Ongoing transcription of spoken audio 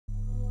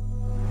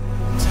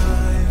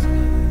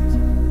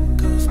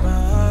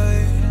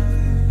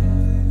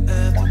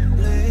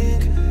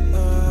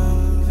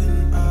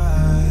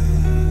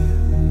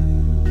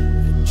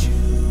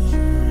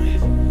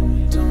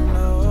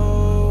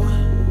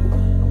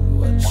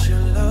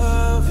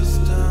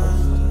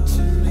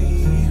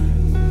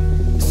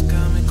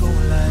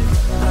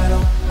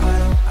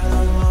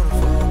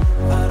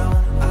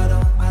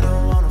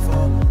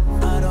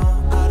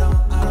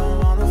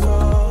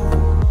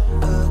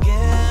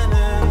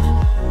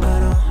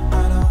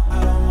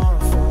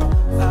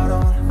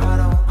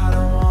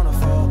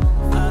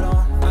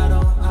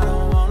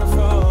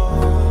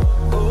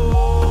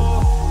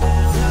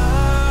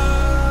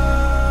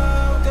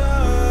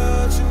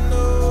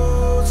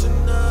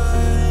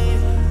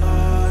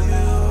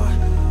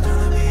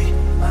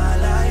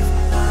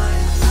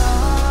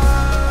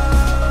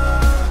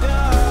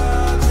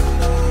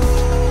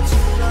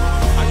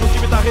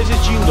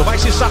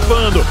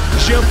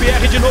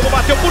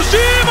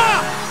cima!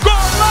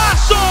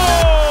 Golaço!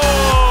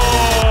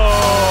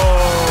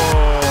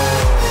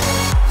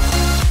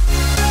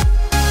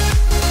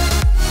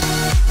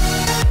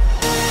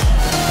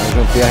 É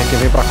o Pyerre que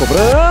vem para a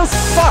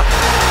cobrança.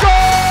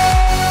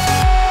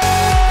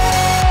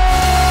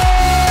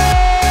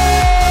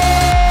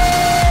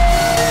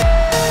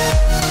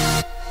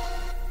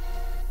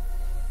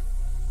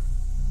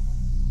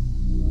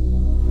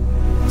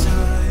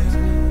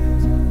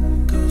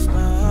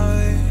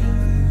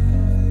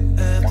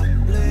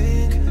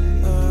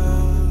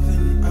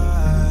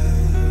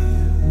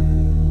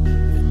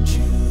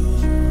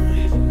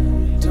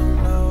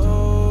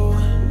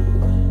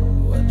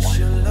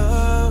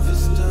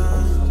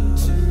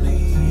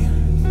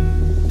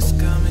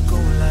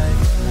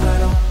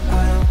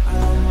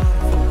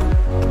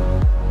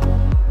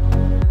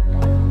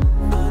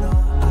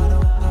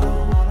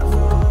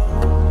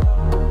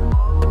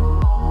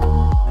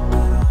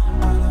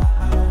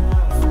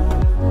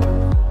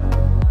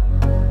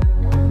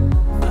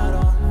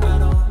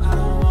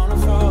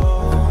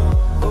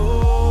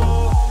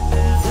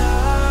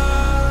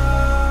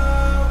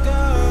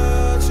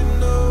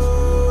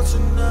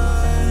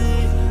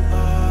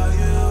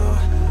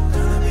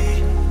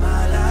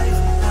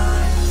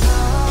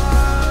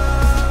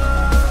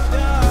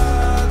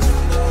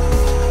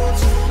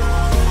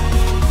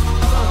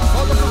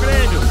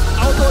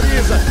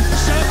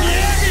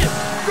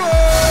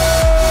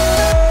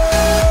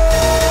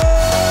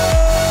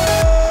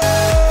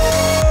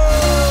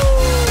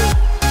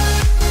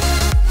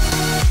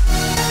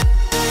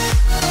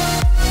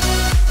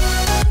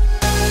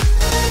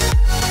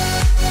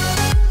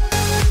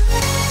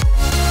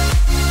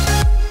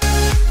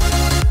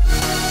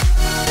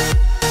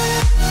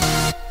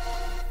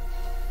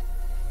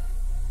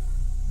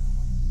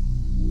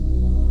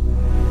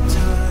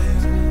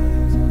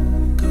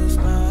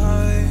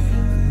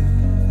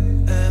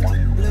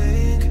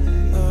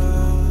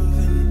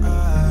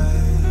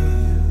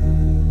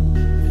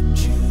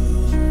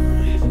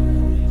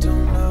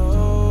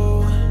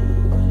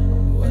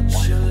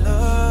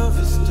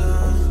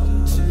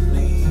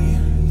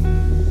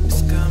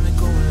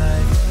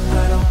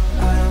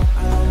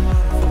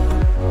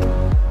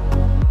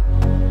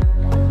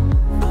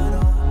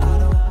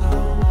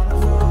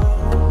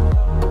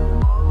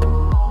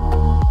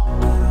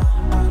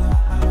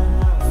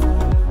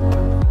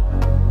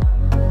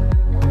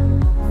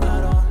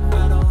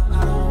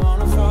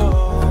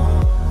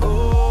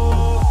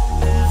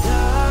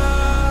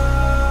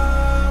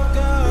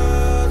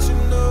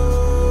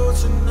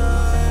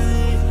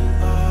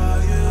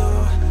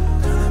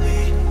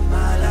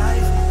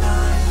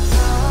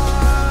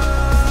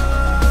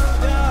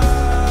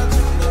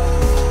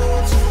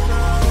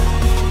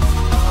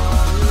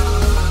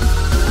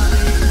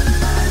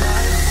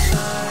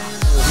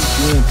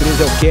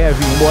 É o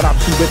Kevin, o Morato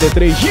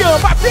 53, Jean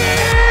bateu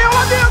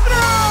lá dentro!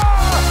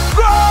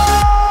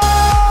 Golaço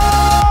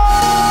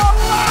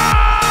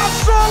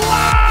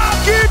lá!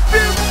 Que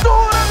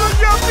pintura do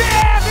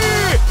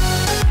Jean-Pyerre!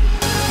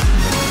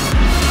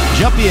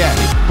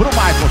 Jean-Pyerre pro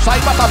Michael,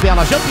 sai pra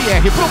tabela,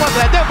 Jean-Pyerre pro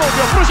André,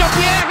 devolveu pro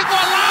Jean-Pyerre,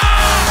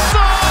 golaço!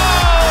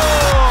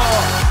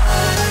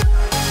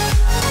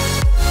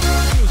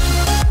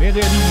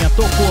 Pedreirinha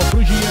tocou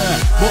pro Jean,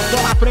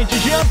 botou na frente,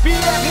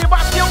 Jean-Pyerre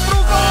bateu pro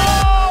gol!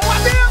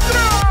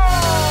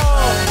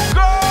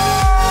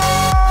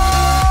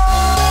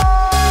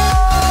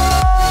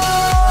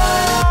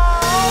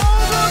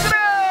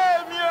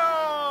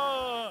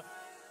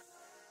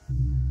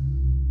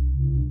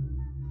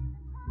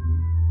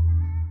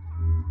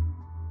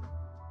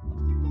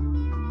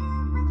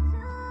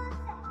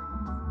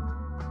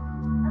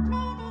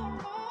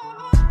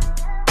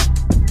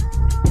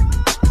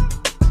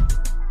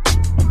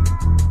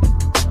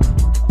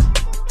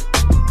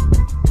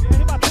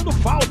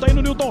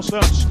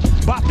 Santos,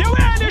 bateu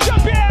ele,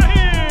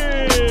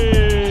 Jean-Pyerre!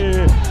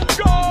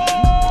 Gol!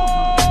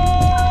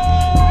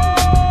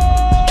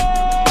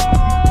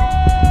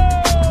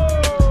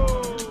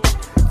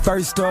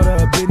 First order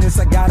of business,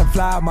 I gotta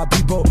fly out my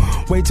people.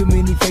 Way too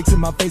many fakes in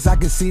my face, I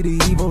can see the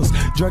evils.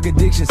 Drug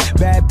addictions,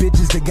 bad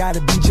bitches that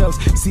gotta be jokes.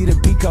 See the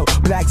Pico,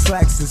 black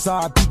slacks, it's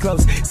RP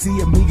close.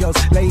 See amigos,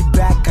 laid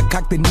back, I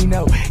cock the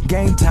Nino.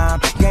 Game time,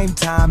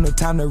 no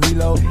time to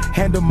reload.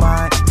 Handle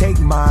mine, take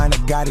mine, I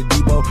got a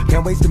Debo.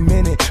 Can't waste a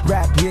minute,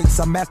 rap hits,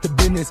 I master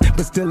business,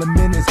 but still a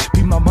menace.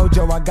 Be my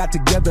mojo, I got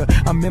together,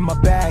 I'm in my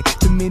bag.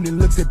 Too many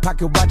looks at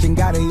pocket watching,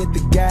 gotta hit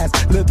the gas.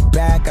 Look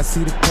back, I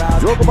see the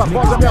clouds. Jogo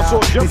Barbosa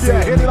ameaçou,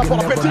 Jean-Pyerre, ele na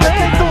bola, pé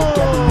direito!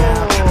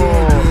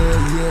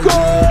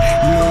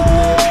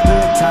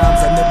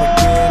 Times I never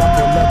cared, I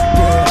pull up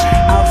there.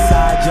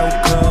 Outside your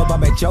club,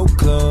 I'm at your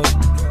club.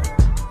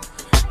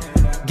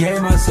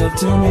 Gave myself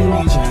too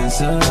many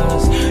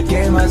chances.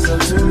 Gave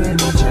myself too many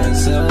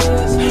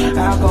chances.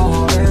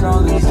 Alcohol and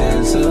all these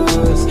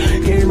dancers.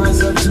 Gave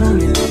myself too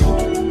many.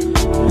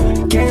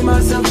 Gave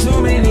myself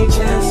too many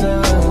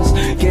chances.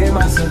 Gave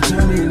myself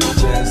too many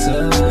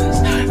chances.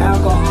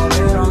 Alcohol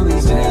and all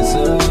these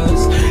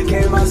dancers.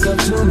 Gave myself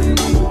too many.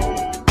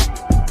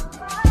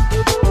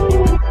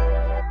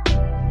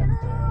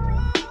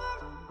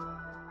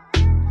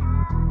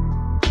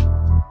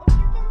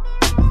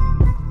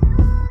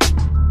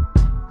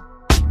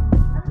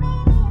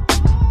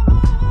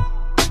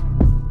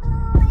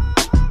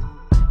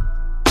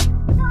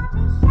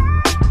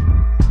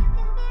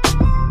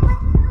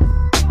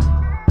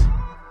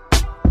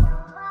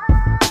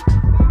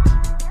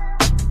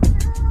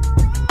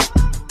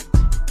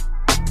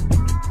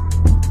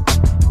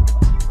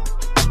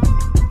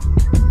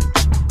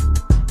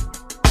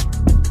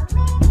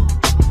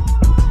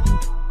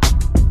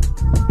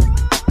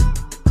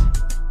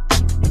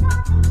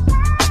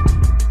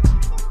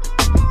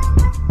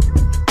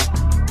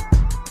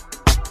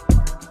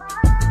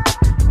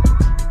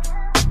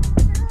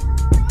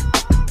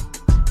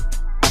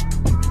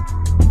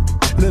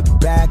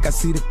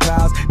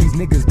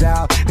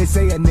 They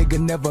say a nigga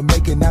never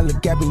make it, now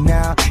look at me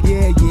now.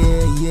 Yeah,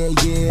 yeah, yeah,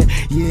 yeah,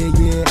 yeah,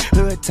 yeah.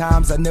 Hood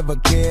times I never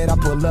cared, I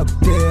pull up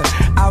there.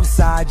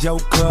 Outside your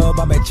club,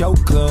 I'm at your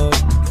club.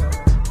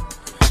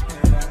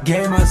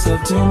 Gave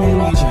myself too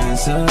many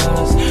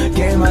chances.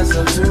 Gave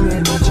myself too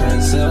many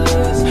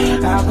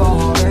chances.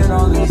 Alcohol and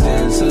all these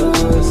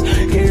dancers.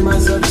 Gave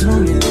myself too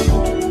many.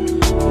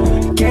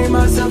 Gave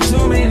myself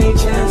too many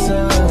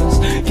chances.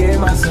 Gave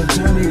myself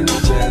too many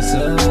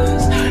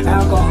chances.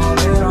 Alcohol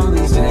and all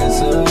these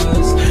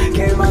dancers.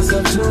 Gave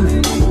myself too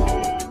many.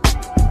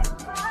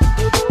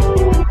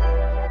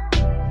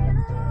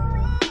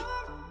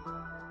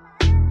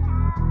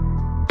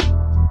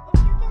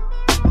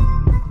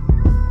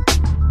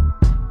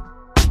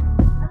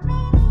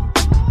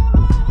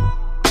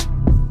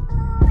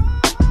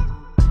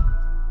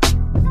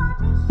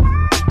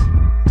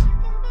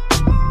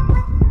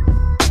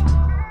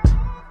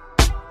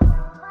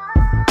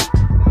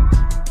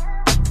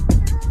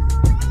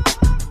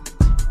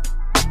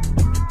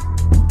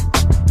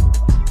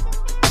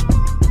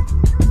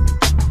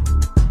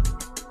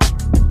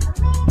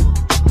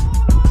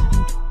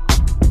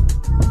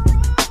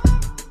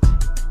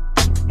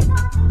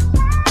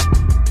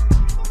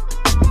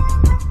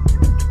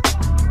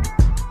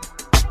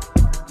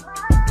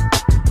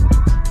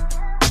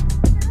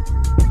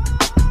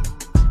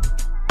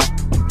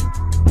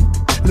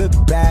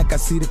 I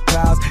see the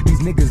clouds,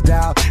 these niggas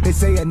down. They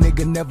say a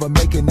nigga never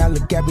make it, now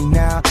look at me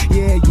now.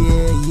 Yeah,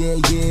 yeah, yeah,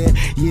 yeah,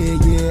 yeah,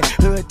 yeah.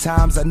 Hood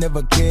times I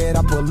never cared,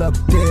 I pull up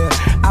there.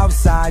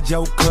 Outside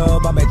your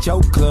club, I'm at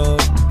your club.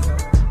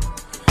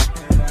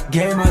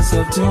 Gave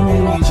myself too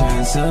many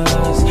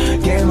chances.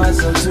 Gave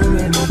myself too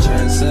many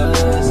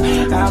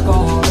chances.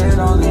 Alcohol and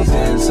all these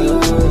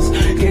dancers.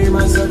 Gave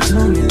myself too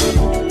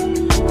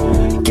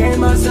many. Gave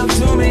myself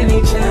too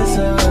many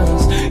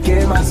chances.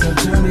 Gave myself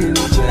too many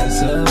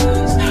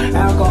chances.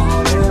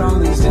 Alcohol and all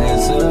these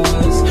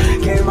dancers.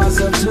 Gave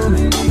myself too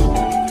many.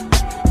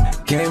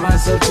 Gave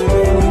myself too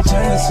many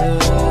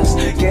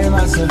chances. Gave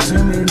myself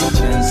too many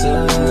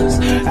chances.